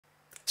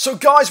So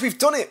guys, we've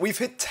done it! We've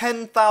hit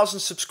 10,000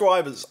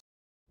 subscribers.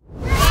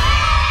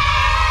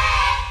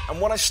 And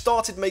when I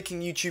started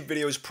making YouTube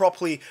videos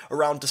properly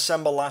around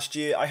December last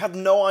year, I had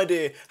no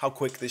idea how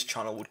quick this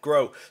channel would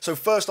grow. So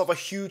first off, a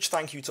huge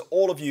thank you to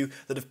all of you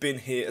that have been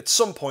here at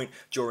some point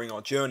during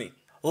our journey.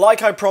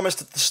 Like I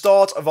promised at the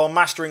start of our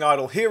Mastering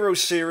Idle Heroes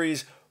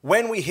series,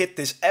 when we hit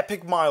this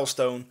epic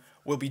milestone,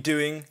 we'll be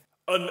doing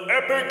an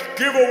epic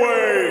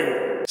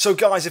giveaway! So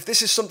guys, if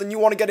this is something you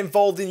want to get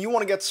involved in, you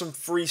want to get some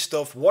free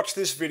stuff, watch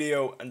this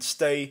video and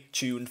stay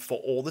tuned for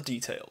all the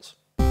details.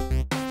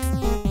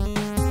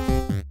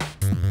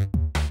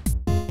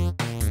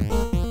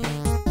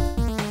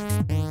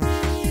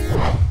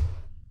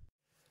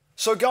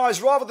 So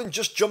guys, rather than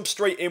just jump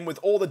straight in with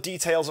all the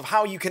details of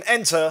how you can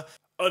enter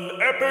an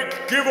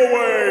epic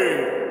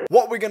giveaway,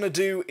 what we're going to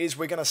do is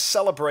we're going to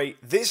celebrate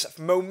this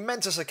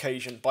momentous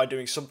occasion by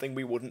doing something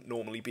we wouldn't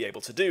normally be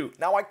able to do.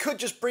 Now, I could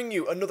just bring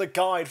you another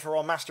guide for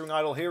our Mastering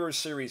Idle Heroes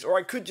series, or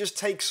I could just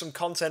take some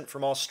content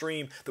from our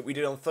stream that we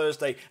did on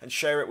Thursday and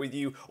share it with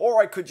you,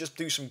 or I could just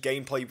do some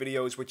gameplay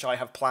videos which I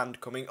have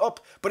planned coming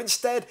up. But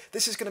instead,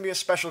 this is going to be a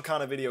special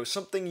kind of video,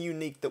 something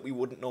unique that we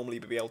wouldn't normally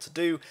be able to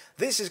do.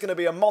 This is going to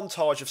be a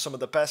montage of some of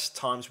the best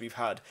times we've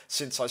had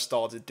since I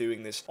started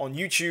doing this on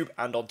YouTube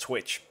and on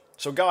Twitch.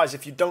 So guys,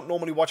 if you don't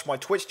normally watch my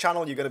Twitch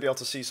channel, you're going to be able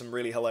to see some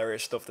really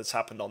hilarious stuff that's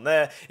happened on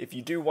there. If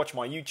you do watch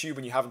my YouTube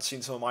and you haven't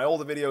seen some of my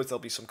older videos, there'll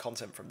be some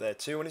content from there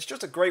too. And it's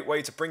just a great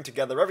way to bring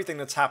together everything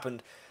that's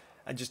happened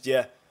and just,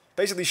 yeah,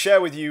 basically share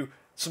with you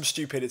some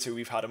stupidity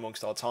we've had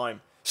amongst our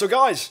time. So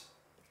guys,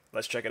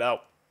 let's check it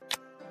out.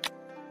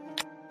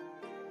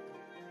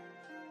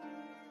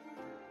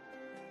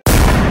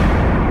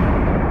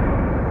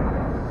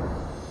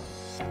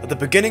 At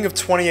the beginning of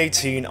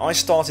 2018, I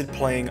started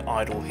playing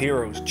Idle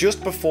Heroes,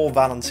 just before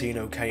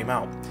Valentino came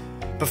out.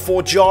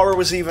 Before Jara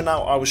was even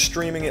out, I was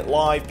streaming it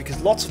live because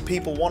lots of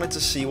people wanted to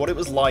see what it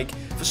was like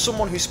for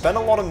someone who spent a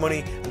lot of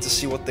money and to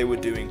see what they were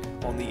doing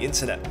on the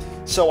internet.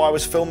 So I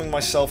was filming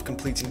myself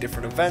completing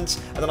different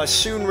events, and then I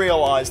soon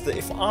realized that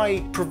if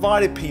I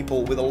provided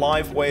people with a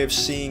live way of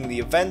seeing the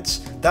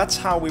events, that's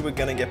how we were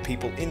going to get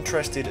people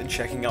interested in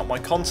checking out my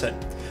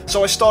content.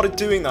 So I started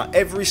doing that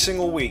every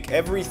single week,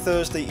 every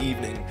Thursday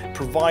evening,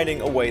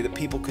 providing a way that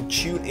people could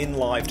tune in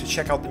live to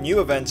check out the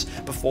new events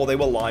before they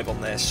were live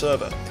on their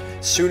server.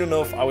 Soon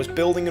enough, I was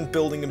building and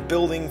building and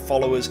building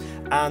followers,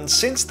 and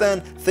since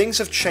then, things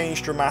have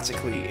changed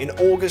dramatically. In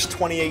August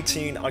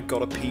 2018, I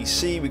got a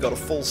PC, we got a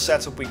full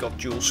setup, we got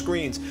dual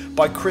screens.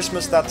 By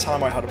Christmas that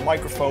time, I had a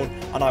microphone,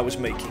 and I was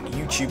making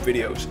YouTube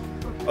videos.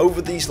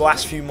 Over these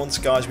last few months,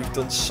 guys, we've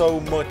done so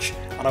much,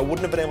 and I wouldn't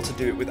have been able to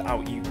do it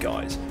without you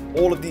guys.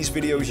 All of these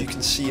videos you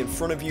can see in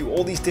front of you,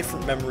 all these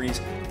different memories,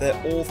 they're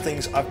all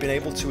things I've been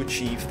able to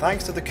achieve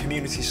thanks to the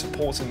community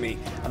supporting me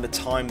and the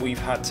time we've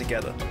had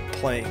together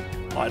playing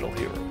Idle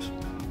Heroes.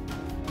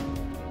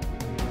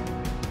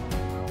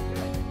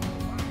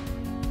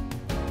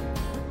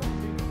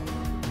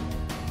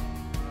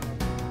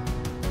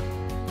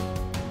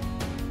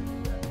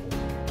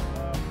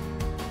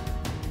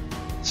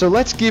 So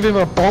let's give him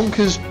a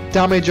bonkers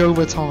damage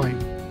over time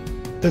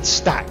that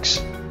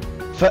stacks.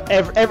 For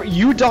every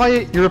you die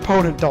it, your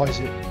opponent dies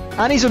it.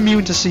 And he's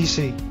immune to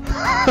CC.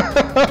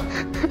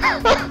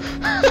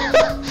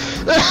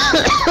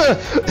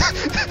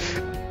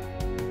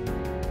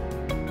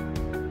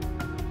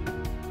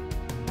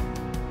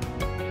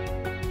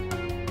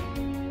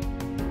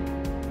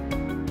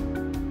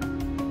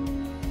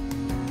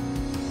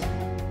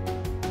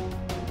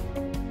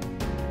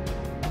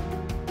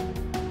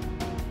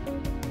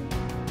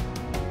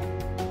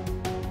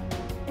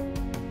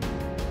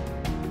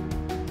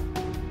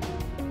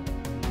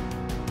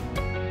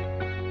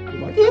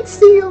 It's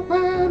the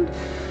land.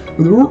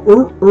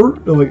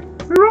 They're like,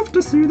 we're off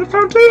to see the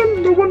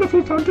fountain, the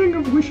wonderful fountain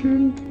of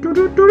wishing. What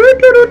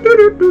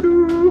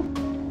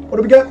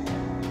do we get?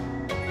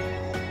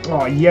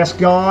 Oh yes,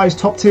 guys,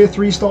 top tier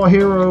 3-star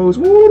heroes.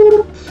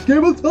 Woo!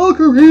 Game of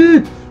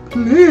Valkyrie,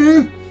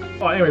 please.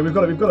 Oh, anyway, we've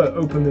got to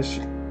open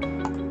this.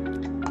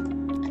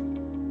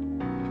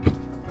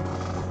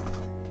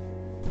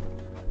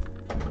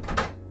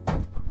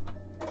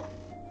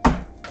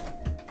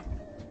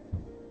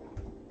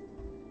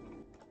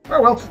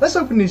 Oh well, let's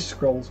open these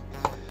scrolls.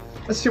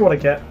 Let's see what I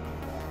get.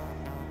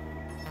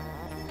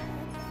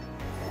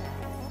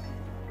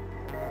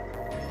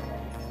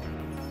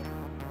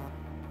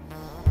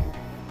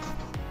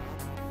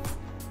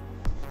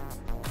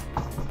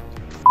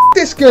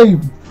 This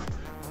game!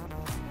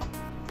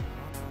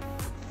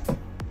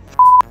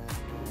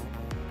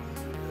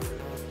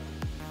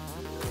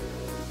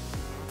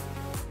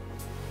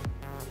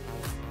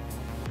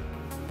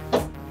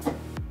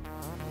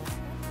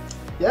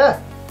 Yeah.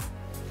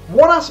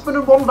 1 Aspen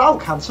and 1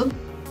 Valkansen.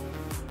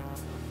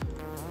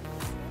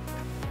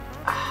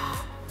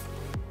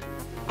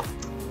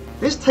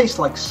 This tastes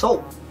like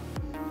salt.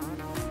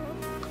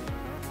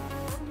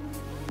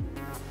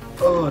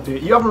 Oh dear,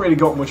 you haven't really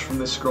got much from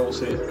this scrolls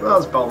here.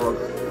 That's Balrog.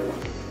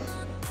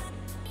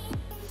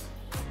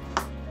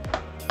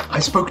 I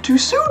spoke too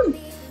soon!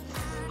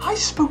 I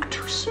spoke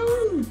too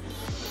soon!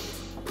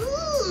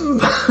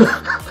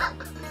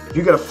 If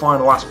you get a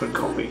final Aspen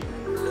copy.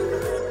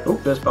 Oh,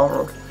 there's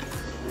Balrog.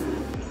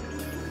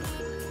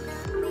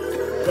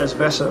 There's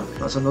Vesa.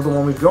 That's another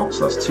one we've got,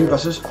 so that's 2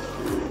 Vesas.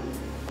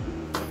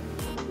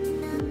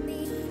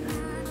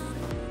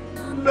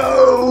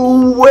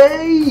 No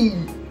way!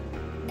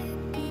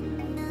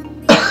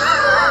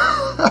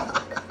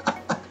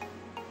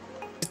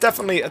 He's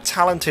definitely a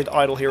talented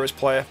Idle Heroes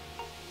player.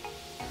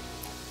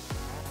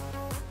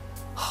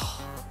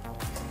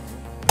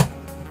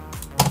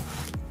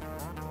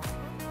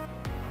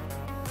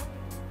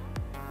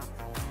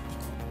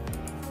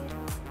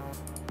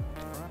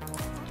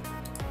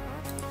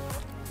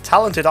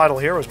 Talented Idle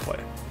Heroes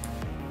player.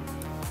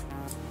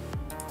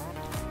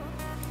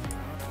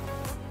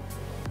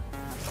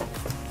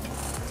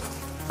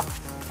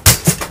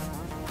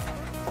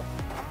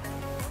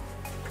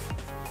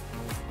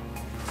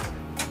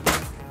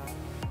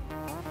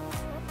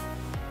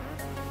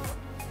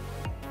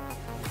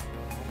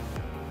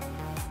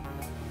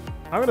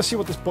 I'm gonna see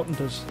what this button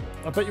does.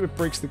 I bet you it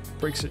breaks it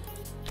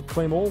to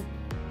claim all.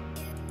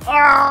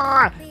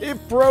 Ah! It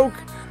broke!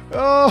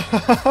 Oh,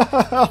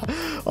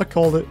 I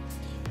called it.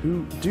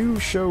 Who do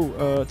show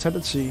a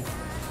tendency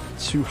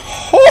to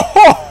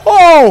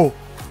ho!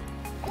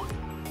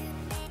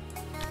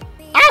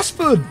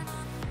 Aspen!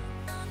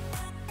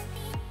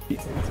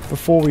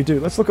 Before we do,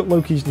 let's look at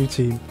Loki's new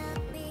team.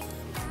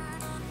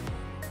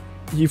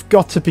 You've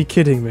got to be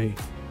kidding me.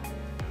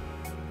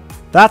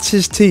 That's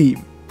his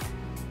team.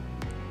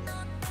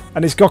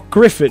 And he's got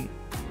Griffin.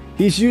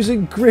 He's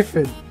using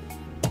Griffin.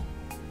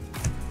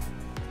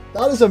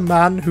 That is a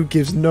man who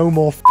gives no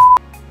more f.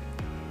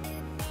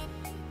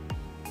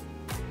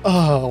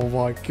 Oh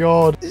my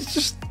god. It's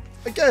just...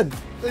 Again,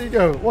 there you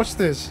go. Watch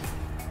this.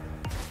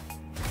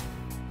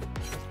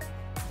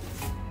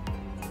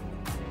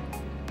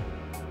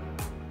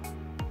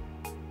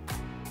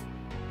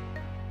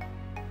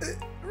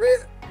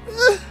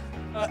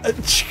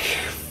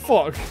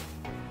 Fuck.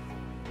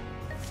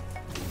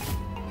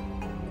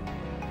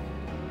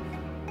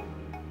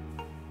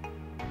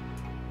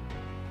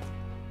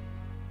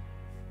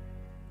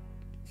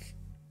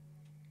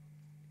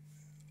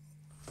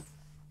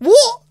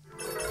 What?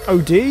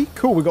 OD?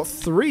 Cool, we got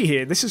 3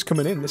 here. This is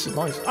coming in. This is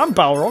nice. And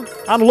Balrog.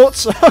 And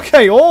Lutz.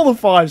 Okay, all the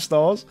 5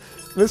 stars.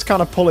 This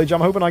kind of pullage.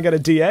 I'm hoping I get a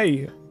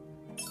DA.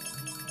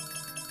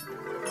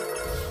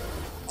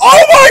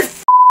 Oh my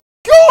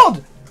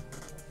god!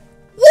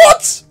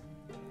 What?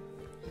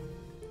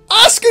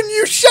 Ask and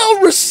you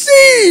shall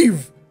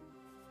receive!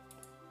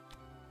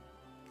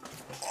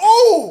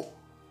 Oh!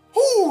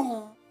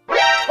 Ooh.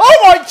 Oh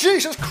my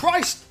Jesus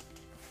Christ!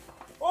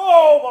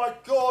 Oh my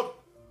god!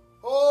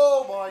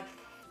 Oh my...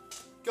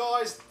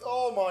 Guys,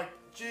 oh my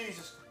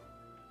Jesus.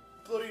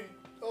 Bloody...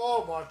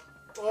 Oh my...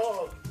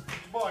 Oh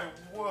my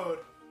word.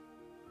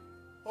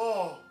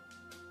 Oh.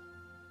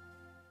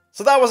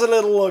 So that was a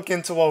little look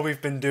into what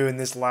we've been doing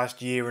this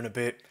last year and a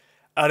bit.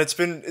 And it's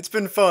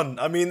been fun.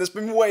 I mean, there's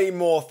been way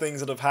more things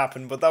that have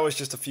happened, but that was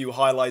just a few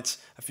highlights,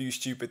 a few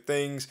stupid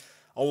things,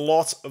 a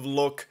lot of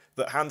luck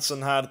that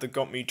Hansen had that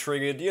got me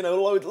triggered, you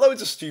know,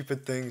 loads of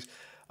stupid things.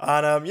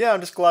 And yeah,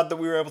 I'm just glad that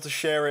we were able to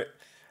share it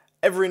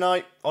every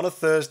night on a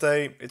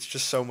Thursday. It's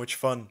just so much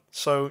fun.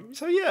 So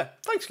yeah,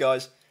 thanks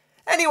guys.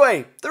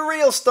 Anyway, the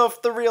real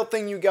stuff, the real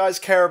thing you guys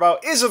care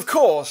about is, of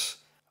course,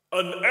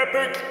 an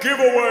epic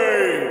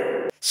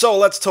giveaway! So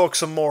let's talk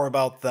some more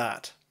about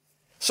that.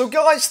 So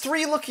guys,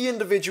 3 lucky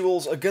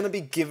individuals are going to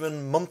be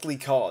given monthly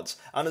cards,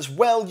 and as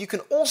well you can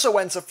also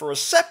enter for a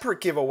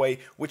separate giveaway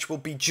which will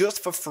be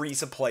just for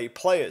free-to-play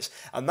players,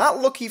 and that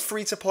lucky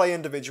free-to-play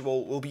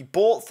individual will be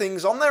bought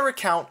things on their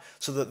account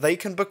so that they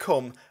can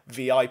become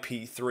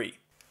VIP 3.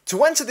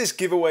 To enter this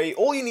giveaway,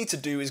 all you need to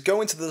do is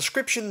go into the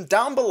description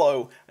down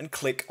below and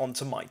click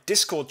onto my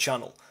Discord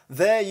channel.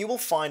 There you will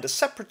find a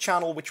separate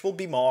channel which will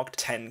be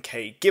marked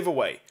 10k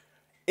giveaway.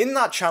 In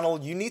that channel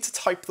you need to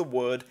type the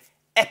word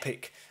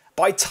EPIC.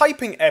 By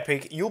typing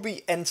EPIC, you'll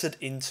be entered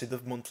into the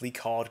monthly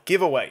card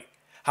giveaway.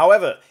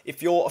 However,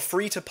 if you're a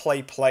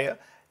free-to-play player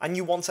and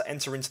you want to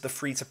enter into the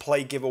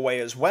free-to-play giveaway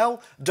as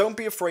well, don't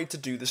be afraid to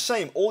do the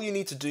same. All you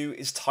need to do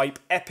is type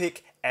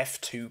EPIC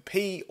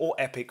F2P or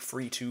EPIC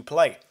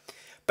Free-to-Play.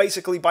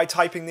 Basically, by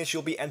typing this,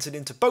 you'll be entered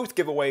into both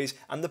giveaways,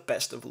 and the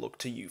best of luck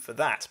to you for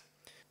that.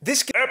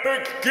 This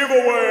epic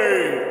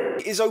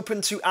giveaway is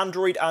open to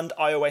Android and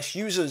iOS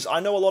users.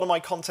 I know a lot of my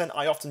content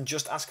I often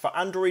just ask for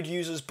Android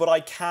users, but I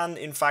can,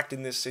 in fact,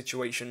 in this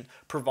situation,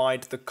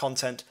 provide the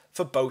content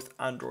for both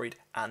Android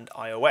and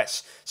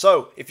iOS.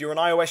 So, if you're an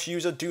iOS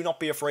user, do not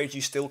be afraid,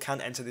 you still can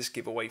enter this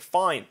giveaway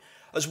fine.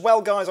 As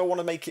well, guys, I want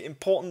to make it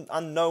important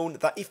and known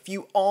that if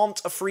you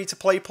aren't a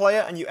free-to-play player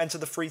and you enter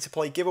the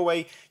free-to-play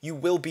giveaway, you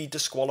will be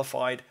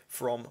disqualified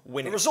from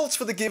winning. The results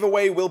for the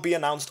giveaway will be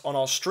announced on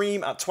our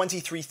stream at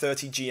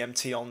 23:30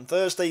 GMT on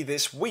Thursday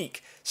this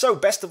week. So,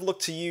 best of luck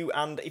to you,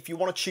 and if you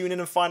want to tune in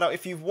and find out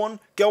if you've won,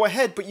 go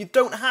ahead, but you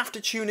don't have to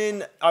tune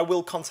in. I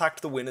will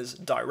contact the winners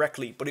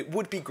directly, but it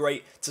would be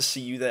great to see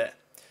you there.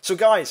 So,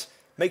 guys,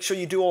 Make sure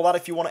you do all that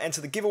if you want to enter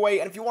the giveaway,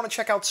 and if you want to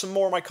check out some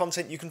more of my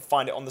content, you can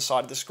find it on the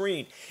side of the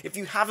screen. If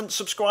you haven't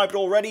subscribed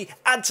already,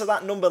 add to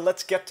that number,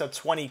 let's get to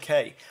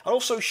 20k. And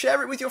also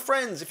share it with your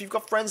friends. If you've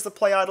got friends that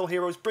play Idle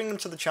Heroes, bring them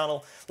to the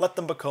channel, let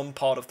them become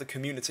part of the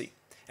community.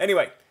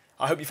 Anyway,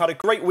 I hope you've had a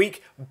great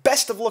week,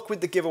 best of luck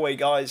with the giveaway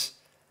guys,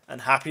 and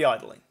happy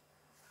idling.